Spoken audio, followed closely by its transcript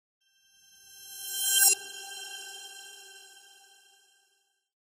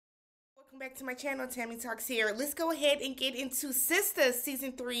back to my channel. Tammy Talks here. Let's go ahead and get into Sistas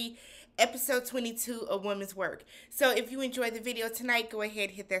Season 3, Episode 22, A Woman's Work. So if you enjoyed the video tonight, go ahead,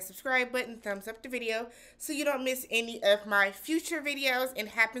 hit that subscribe button, thumbs up the video so you don't miss any of my future videos, and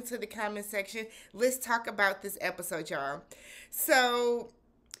hop into the comment section. Let's talk about this episode, y'all. So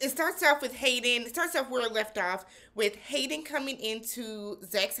it starts off with Hayden. It starts off where it left off, with Hayden coming into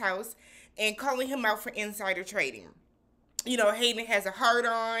Zach's house and calling him out for insider trading. You know, Hayden has a heart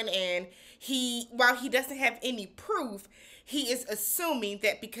on, and while he doesn't have any proof, he is assuming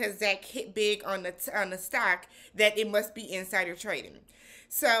that because Zach hit big on the stock, that it must be insider trading.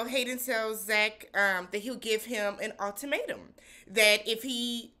 So Hayden tells Zach that he'll give him an ultimatum, that if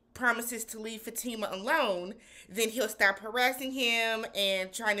he promises to leave Fatima alone, then he'll stop harassing him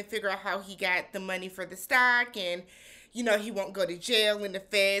and trying to figure out how he got the money for the stock, and you know, he won't go to jail in the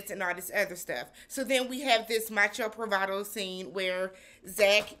feds and all this other stuff. So then we have this macho bravado scene where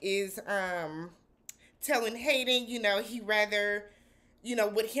Zach is telling Hayden, you know, he rather, you know,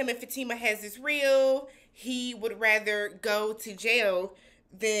 what him and Fatima has is real. He would rather go to jail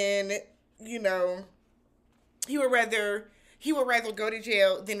than, you know, he would rather go to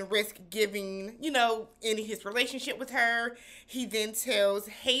jail than risk giving, you know, any his relationship with her. He then tells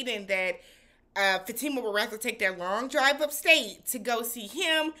Hayden that Fatima would rather take that long drive upstate to go see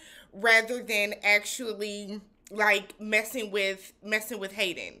him rather than actually like messing with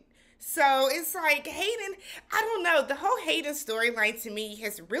Hayden. So it's like Hayden, I don't know, the whole Hayden storyline to me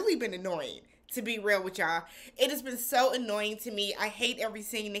has really been annoying, to be real with y'all. It has been so annoying to me. I hate every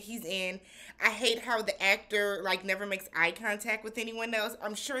scene that he's in. I hate how the actor like never makes eye contact with anyone else.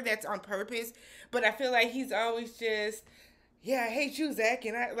 I'm sure that's on purpose, but I feel like he's always just, yeah, I hate you, Zach,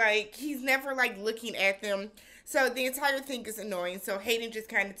 and he's never, like, looking at them. So the entire thing is annoying. So Hayden just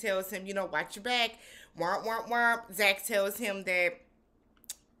kind of tells him, you know, watch your back, womp, womp, womp. Zach tells him that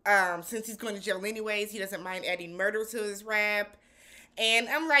since he's going to jail anyways, he doesn't mind adding murder to his rap. And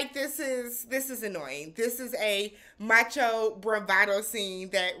I'm like, this is annoying. This is a macho bravado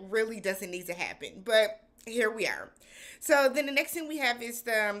scene that really doesn't need to happen. But here we are. So then the next thing we have is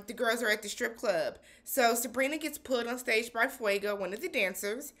the girls are at the strip club. So Sabrina gets put on stage by Fuego, one of the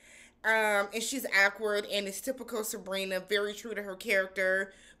dancers. And she's awkward, and it's typical Sabrina, very true to her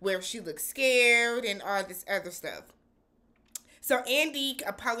character, where she looks scared and all this other stuff. So Andy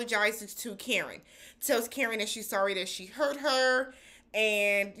apologizes to Karen. Tells Karen that she's sorry that she hurt her,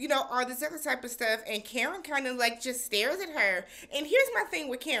 and, you know, all this other type of stuff. And Karen kind of, like, just stares at her. And here's my thing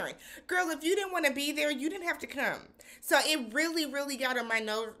with Karen. Girl, if you didn't want to be there, you didn't have to come. So it really, really got on my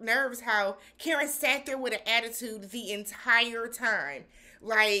nerves how Karen sat there with an attitude the entire time.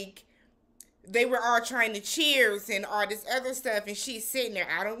 Like, they were all trying to cheers and all this other stuff, and she's sitting there,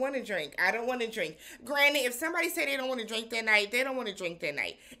 I don't want to drink. I don't want to drink. Granted, if somebody say they don't want to drink that night, they don't want to drink that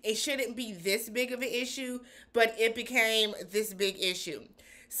night. It shouldn't be this big of an issue, but it became this big issue.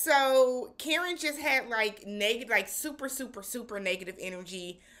 So Karen just had like negative, like super, super, super negative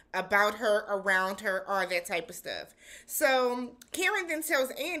energy about her, around her, all that type of stuff. So Karen then tells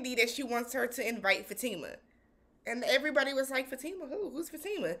Andy that she wants her to invite Fatima. And everybody was like, Fatima, who? Who's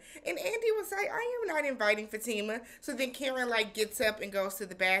Fatima? And Andy was like, I am not inviting Fatima. So then Karen, like, gets up and goes to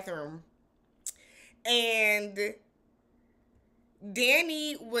the bathroom. And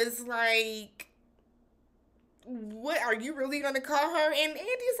Danny was like, what, are you really going to call her? And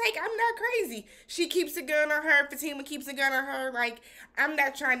Andy's like, I'm not crazy. She keeps a gun on her. Fatima keeps a gun on her. Like, I'm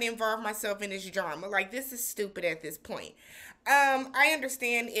not trying to involve myself in this drama. Like, this is stupid at this point. I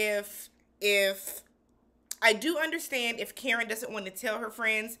understand I do understand if Karen doesn't want to tell her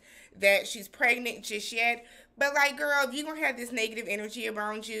friends that she's pregnant just yet. But, like, girl, if you're going to have this negative energy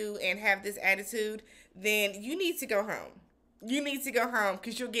around you and have this attitude, then you need to go home. You need to go home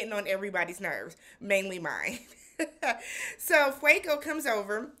because you're getting on everybody's nerves, mainly mine. So Fuego comes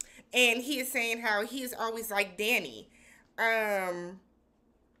over, and he is saying how he is always like Danny.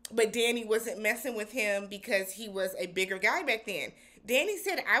 But Danny wasn't messing with him because he was a bigger guy back then. Danny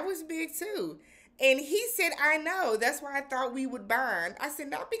said, I was big too. And he said, I know. That's why I thought we would bond. I said,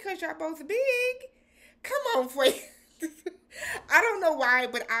 not because y'all both big. Come on, Fuego. I don't know why,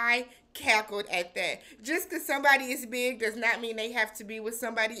 but I cackled at that. Just because somebody is big does not mean they have to be with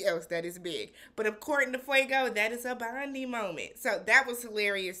somebody else that is big. But according to Fuego, that is a bonding moment. So that was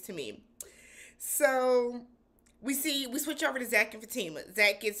hilarious to me. So we switch over to Zach and Fatima.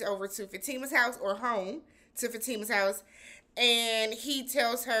 Zach gets over to Fatima's house, or home to Fatima's house. And he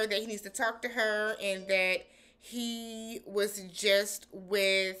tells her that he needs to talk to her, and that he was just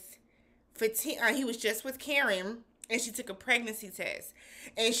with Karen, and she took a pregnancy test.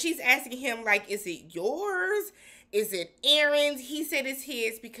 And she's asking him, like, is it yours? Is it Aaron's? He said it's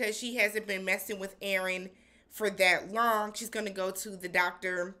his because she hasn't been messing with Aaron for that long. She's going to go to the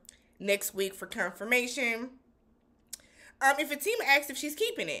doctor next week for confirmation. And Fatima asked if she's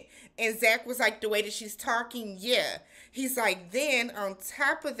keeping it. And Zach was like, the way that she's talking, yeah. He's like, then on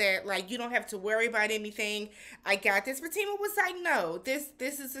top of that, like, you don't have to worry about anything. I got this. Fatima was like, no, this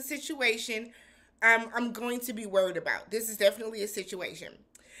is a situation I'm going to be worried about. This is definitely a situation.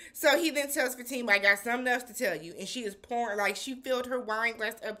 So he then tells Fatima, I got something else to tell you. And she is pouring, like, she filled her wine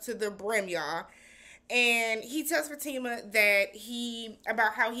glass up to the brim, y'all. And he tells Fatima that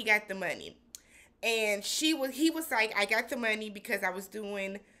about how he got the money. And he was like, I got the money because I was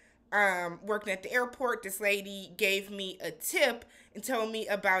doing, working at the airport. This lady gave me a tip and told me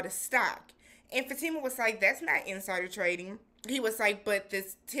about a stock. And Fatima was like, that's not insider trading. He was like, but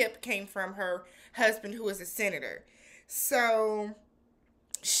this tip came from her husband, who is a senator. So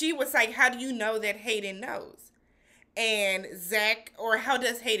she was like, how do you know that Hayden knows? And Zach, or how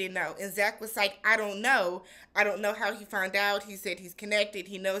does Hayden know? And Zach was like, I don't know. I don't know how he found out. He said he's connected.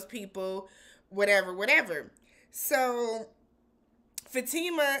 He knows people, whatever. So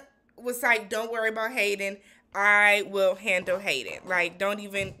Fatima was like, don't worry about Hayden. I will handle Hayden. Like, don't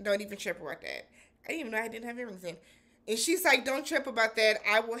even trip about that. I didn't even know I didn't have earrings in. And she's like, don't trip about that.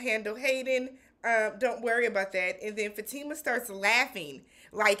 I will handle Hayden. Don't worry about that. And then Fatima starts laughing,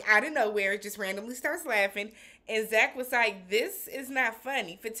 like out of nowhere, just randomly starts laughing. And Zach was like, this is not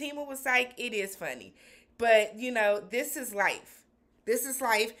funny. Fatima was like, it is funny. But, you know, this is life. This is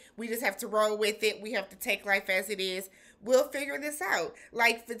life. We just have to roll with it. We have to take life as it is. We'll figure this out.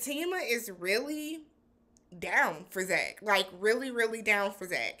 Like, Fatima is really down for Zach. Like, really, really down for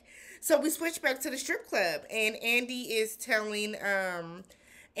Zach. So we switch back to the strip club. And Andy is texting,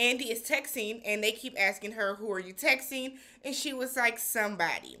 and they keep asking her, who are you texting? And she was like,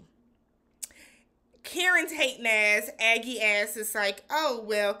 somebody. Karen's hating ass, Aggie ass is like, oh,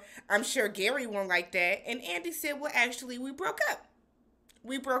 well, I'm sure Gary won't like that. And Andy said, well, actually, we broke up.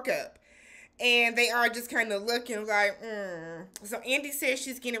 And they are just kind of looking like, So Andy says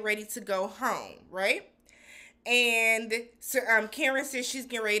she's getting ready to go home, right? And so Karen says she's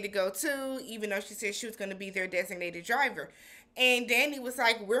getting ready to go too, even though she said she was going to be their designated driver. And Danny was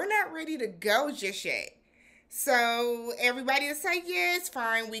like, we're not ready to go just yet. So everybody is like, yeah, it's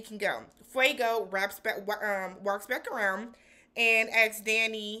fine, we can go. Fuego walks back around and asks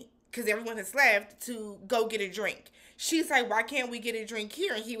Danny, because everyone has left, to go get a drink. She's like, why can't we get a drink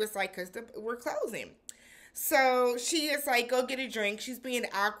here? And he was like, because we're closing. So she is like, go get a drink. She's being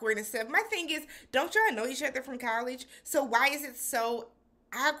awkward and stuff. My thing is, don't y'all know each other from college? So why is it so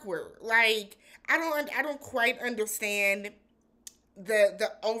awkward? Like, I don't quite understand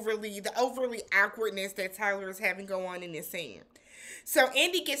the overly awkwardness that Tyler is having go on in this scene. So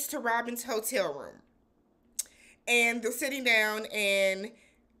Andy gets to Robin's hotel room, and they're sitting down and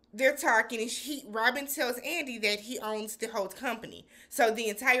they're talking, and Robin tells Andy that he owns the whole company. So the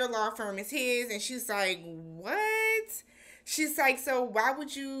entire law firm is his, and she's like, what? She's like, so why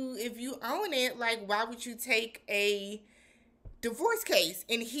would you, if you own it, like, why would you take a divorce case?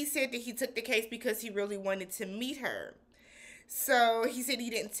 And he said that he took the case because he really wanted to meet her. So he said he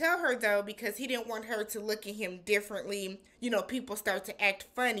didn't tell her, though, because he didn't want her to look at him differently. You know, people start to act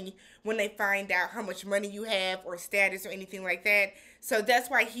funny when they find out how much money you have or status or anything like that. So that's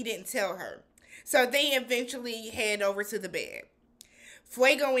why he didn't tell her. So they eventually head over to the bed.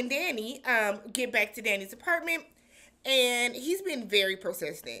 Fuego and Danny get back to Danny's apartment, and he's been very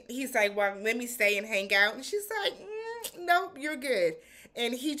persistent. He's like, well, let me stay and hang out. And she's like, nope, you're good.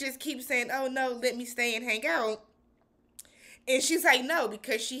 And he just keeps saying, oh, no, let me stay and hang out. And she's like, no,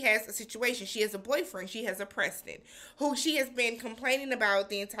 because she has a situation. She has a boyfriend. She has a Preston, who she has been complaining about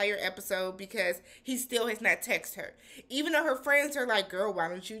the entire episode because he still has not texted her. Even though her friends are like, girl, why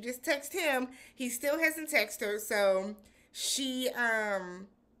don't you just text him? He still hasn't texted her. So she kind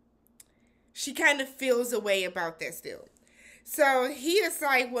of feels a way about that still. So he is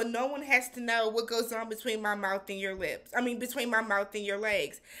like, well, no one has to know what goes on between my mouth and your lips. I mean, between my mouth and your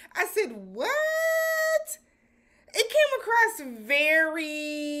legs. I said, what? It came across very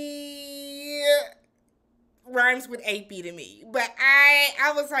rhymes with AP to me. But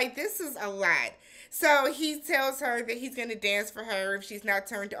I was like, this is a lot. So he tells her that he's going to dance for her if she's not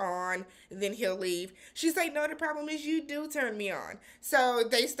turned on, and then he'll leave. She's like, no, the problem is you do turn me on. So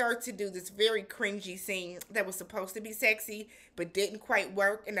they start to do this very cringy scene that was supposed to be sexy, but didn't quite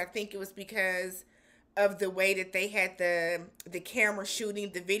work. And I think it was because of the way that they had the camera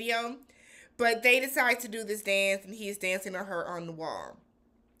shooting the video. But they decide to do this dance, and he's dancing on her on the wall.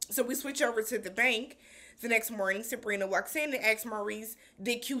 So we switch over to the bank. The next morning, Sabrina walks in and asks Maurice,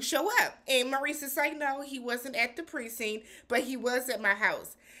 did Q show up? And Maurice is like, no, he wasn't at the precinct, but he was at my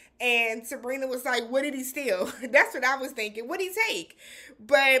house. And Sabrina was like, what did he steal? That's what I was thinking. What did he take?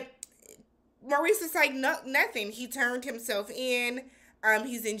 But Maurice was like, no, nothing. He turned himself in.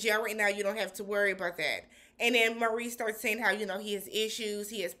 He's in jail right now. You don't have to worry about that. And then Maurice starts saying how, he has issues,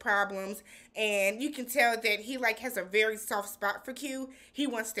 he has problems, and you can tell that he has a very soft spot for Q. He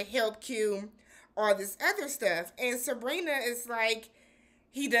wants to help Q, all this other stuff. And Sabrina is like,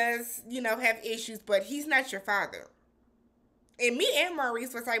 he does, have issues, but he's not your father. And me and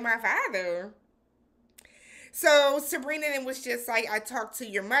Maurice was like, my father. So Sabrina then was just like, I talked to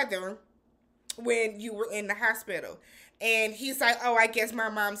your mother when you were in the hospital. And he's like, oh, I guess my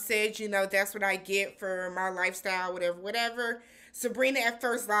mom said, that's what I get for my lifestyle, whatever. Sabrina at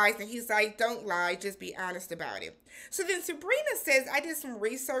first lies, and he's like, don't lie, just be honest about it. So then Sabrina says, I did some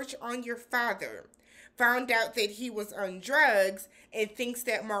research on your father. Found out that he was on drugs and thinks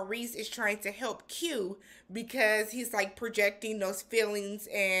that Maurice is trying to help Q because he's projecting those feelings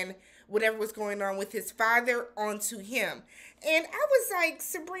and whatever was going on with his father onto him. And I was like,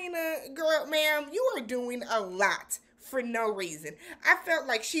 Sabrina, girl, ma'am, you are doing a lot for no reason. I felt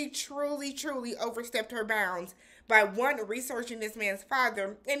like she truly, truly overstepped her bounds by, one, researching this man's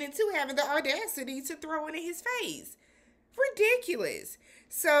father, and then two, having the audacity to throw it in his face. Ridiculous.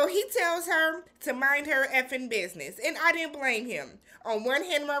 So he tells her to mind her effing business, and I didn't blame him. On one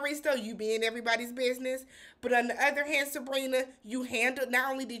hand, Maurice, though, you be in everybody's business, but on the other hand, Sabrina,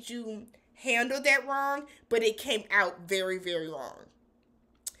 not only did you handle that wrong, but it came out very, very wrong.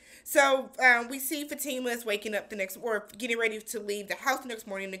 So we see Fatima is waking up or getting ready to leave the house the next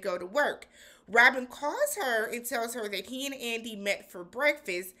morning to go to work. Robin calls her and tells her that he and Andy met for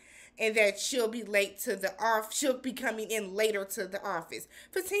breakfast and that she'll be late to the office. She'll be coming in later to the office.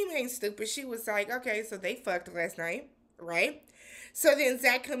 Fatima ain't stupid. She was like, okay, so they fucked last night, right? So then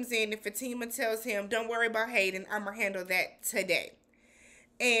Zach comes in and Fatima tells him, don't worry about Hayden. I'm going to handle that today.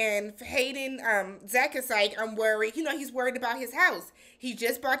 And Hayden, Zach is like, I'm worried. He's worried about his house. He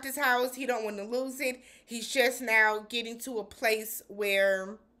just bought this house. He don't want to lose it. He's just now getting to a place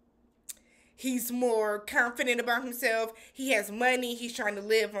where he's more confident about himself. He has money. He's trying to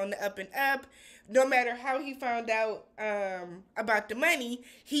live on the up and up. No matter how he found out about the money,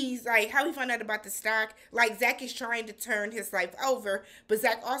 he's like, how he found out about the stock. Zach is trying to turn his life over, but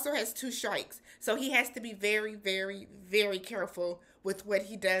Zach also has 2 strikes. So he has to be very, very, very careful with what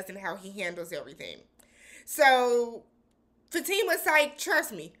he does and how he handles everything. So Fatima's like,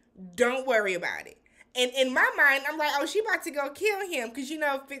 trust me, don't worry about it. And in my mind, I'm like, oh, she about to go kill him because,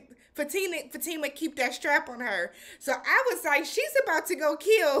 Fatima keep that strap on her. So I was like, she's about to go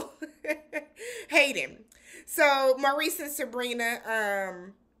kill Hayden. So Maurice and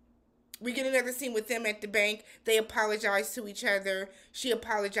Sabrina, we get another scene with them at the bank. They apologize to each other. She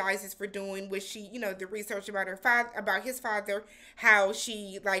apologizes for doing what she, the research about her father, about his father, how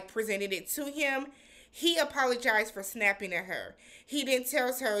she presented it to him. He apologized for snapping at her. He then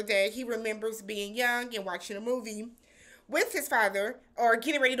tells her that he remembers being young and watching a movie with his father, or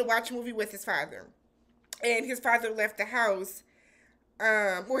getting ready to watch a movie with his father. And his father left the house,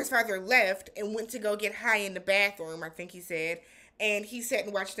 or his father left and went to go get high in the bathroom, I think he said. And he sat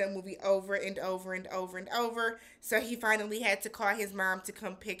and watched that movie over and over and over and over. So he finally had to call his mom to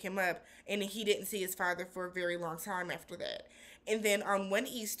come pick him up. And he didn't see his father for a very long time after that. And then on one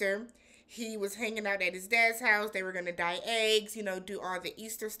Easter, he was hanging out at his dad's house. They were going to dye eggs, do all the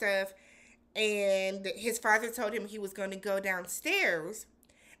Easter stuff. And his father told him he was going to go downstairs.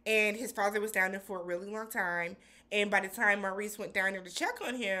 And his father was down there for a really long time. And by the time Maurice went down there to check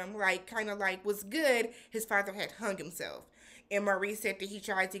on him, was good, his father had hung himself. And Maurice said that he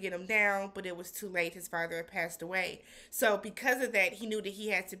tried to get him down, but it was too late. His father had passed away. So because of that, he knew that he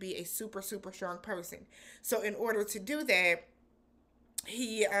had to be a super, super strong person. So in order to do that,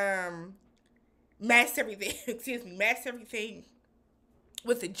 he masked everything, masked everything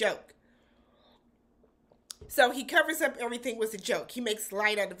with a joke. So he covers up everything with a joke. He makes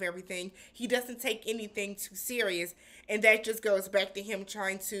light out of everything. He doesn't take anything too serious. And that just goes back to him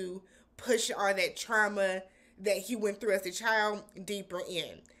trying to push all that trauma that he went through as a child deeper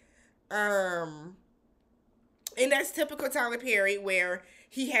in. And that's typical Tyler Perry, where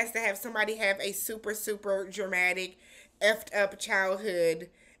he has to have somebody have a super, super dramatic, effed up childhood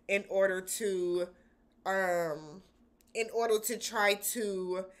in order to try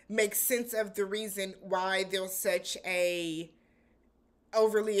to make sense of the reason why there's such a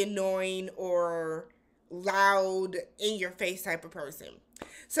overly annoying or loud, in your face type of person.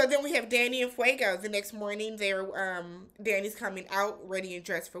 So then we have Danny and Fuego. The next morning, Danny's coming out, ready and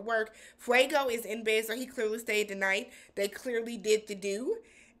dressed for work. Fuego is in bed, so he clearly stayed the night. They clearly did the do.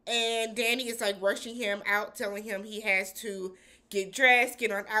 And Danny is like rushing him out, telling him he has to get dressed,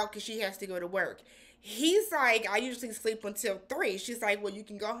 get on out, because she has to go to work. He's like, I usually sleep until 3. She's like, well, you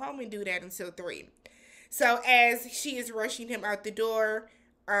can go home and do that until 3. So as she is rushing him out the door,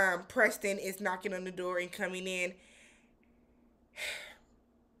 Preston is knocking on the door and coming in.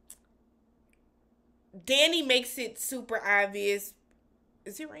 Danny makes it super obvious.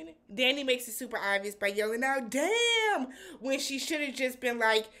 Is it raining? Danny makes it super obvious by yelling out, damn, when she should have just been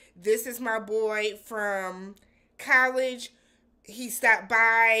like, this is my boy from college. He stopped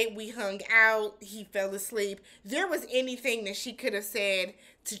by. We hung out. He fell asleep. There was anything that she could have said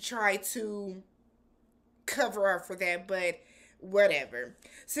to try to cover up for that, but whatever.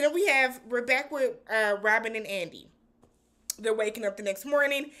 So then we're back with Robin and Andy. They're waking up the next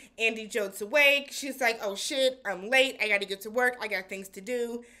morning. Andy jolts awake. She's like, oh shit, I'm late. I gotta get to work. I got things to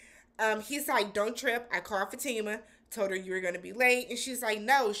do. He's like, don't trip. I called Fatima, told her you were gonna be late. And she's like,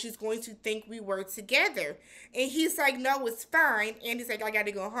 no, she's going to think we were together. And he's like, no, it's fine. Andy's like, I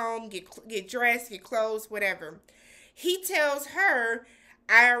gotta go home, get dressed, get clothes, whatever. He tells her,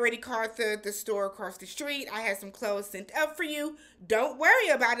 I already called the store across the street. I had some clothes sent up for you. Don't worry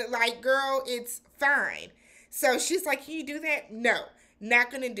about it. Like, girl, it's fine. So she's like, can you do that? No,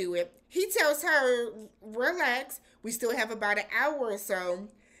 not going to do it. He tells her, relax. We still have about an hour or so.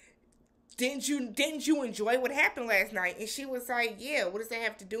 Didn't you enjoy what happened last night? And she was like, yeah, what does that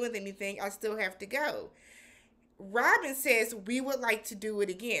have to do with anything? I still have to go. Robin says, we would like to do it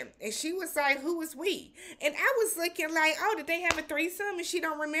again. And she was like, who is we? And I was looking like, oh, did they have a threesome? And she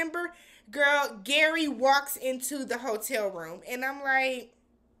don't remember. Girl, Gary walks into the hotel room. And I'm like,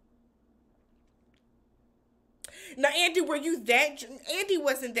 now, Andy, Andy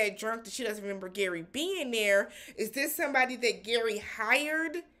wasn't that drunk that she doesn't remember Gary being there. Is this somebody that Gary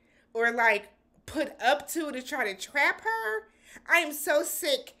hired or, like, put up to try to trap her? I am so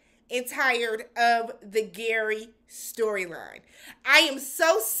sick and tired of the Gary storyline. I am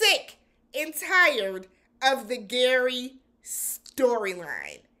so sick and tired of the Gary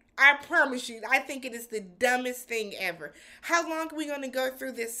storyline. I promise you, I think it is the dumbest thing ever. How long are we going to go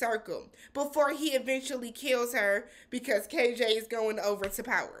through this circle before he eventually kills her because KJ is going over to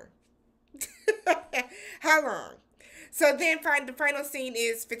power? How long? So then the final scene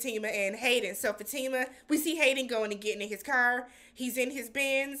is Fatima and Hayden. So Fatima, we see Hayden going and getting in his car. He's in his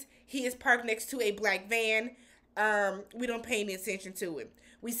Benz. He is parked next to a black van. We don't pay any attention to it.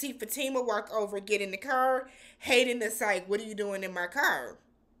 We see Fatima walk over, get in the car. Hayden is like, what are you doing in my car?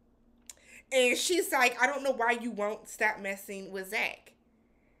 And she's like, I don't know why you won't stop messing with Zach.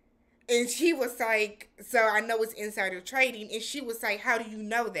 And she was like, so I know it's insider trading. And she was like, how do you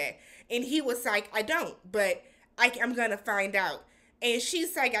know that? And he was like, I don't, but I'm going to find out. And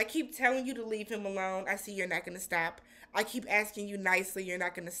she's like, I keep telling you to leave him alone. I see you're not going to stop. I keep asking you nicely. You're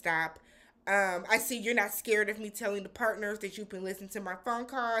not going to stop. I see you're not scared of me telling the partners that you've been listening to my phone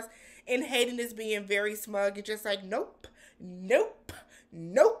calls. And Hayden is being very smug and just like, nope, nope,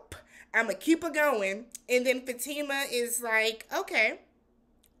 nope. I'm going to keep it going. And then Fatima is like, okay,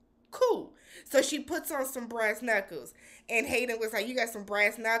 cool. So she puts on some brass knuckles. And Hayden was like, you got some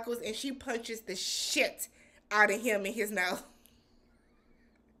brass knuckles? And she punches the shit out of him in his nose.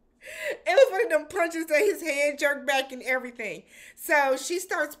 It was one of them punches that his head jerked back and everything. So she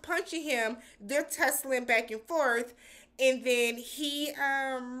starts punching him. They're tussling back and forth. And then he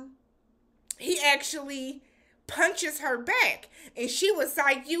actually punches her back. And she was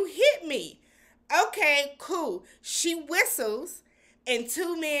like, you hit me. Okay, cool. She whistles. And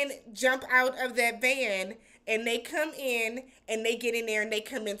 2 men jump out of that van. And they come in. And they get in there. And they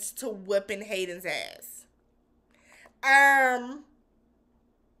commence to whipping Hayden's ass.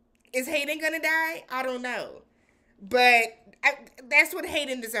 Is Hayden gonna die? I don't know. But that's what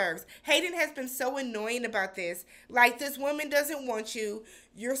Hayden deserves. Hayden has been so annoying about this. Like, this woman doesn't want you.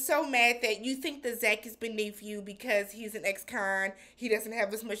 You're so mad that you think that Zach is beneath you because he's an ex-con. He doesn't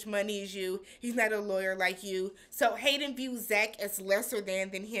have as much money as you. He's not a lawyer like you. So Hayden views Zach as lesser than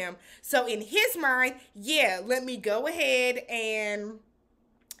him. So in his mind, yeah, let me go ahead and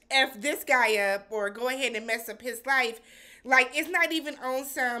F this guy up or go ahead and mess up his life. Like, it's not even on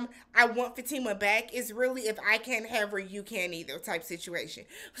some, I want Fatima back. It's really, if I can't have her, you can't either type situation.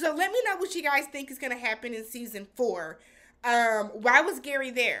 So let me know what you guys think is going to happen in season 4. Why was Gary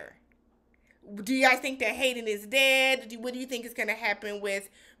there? Do you guys think that Hayden is dead? What do you think is going to happen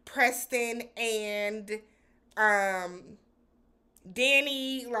with Preston and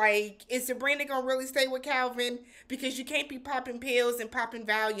Danny, like, is Sabrina gonna really stay with Calvin? Because you can't be popping pills and popping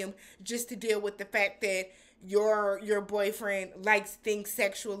Valium just to deal with the fact that your boyfriend likes things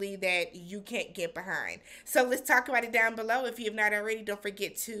sexually that you can't get behind. So let's talk about it down below. If you have not already, don't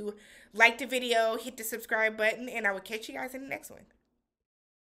forget to like the video, hit the subscribe button, and I will catch you guys in the next one.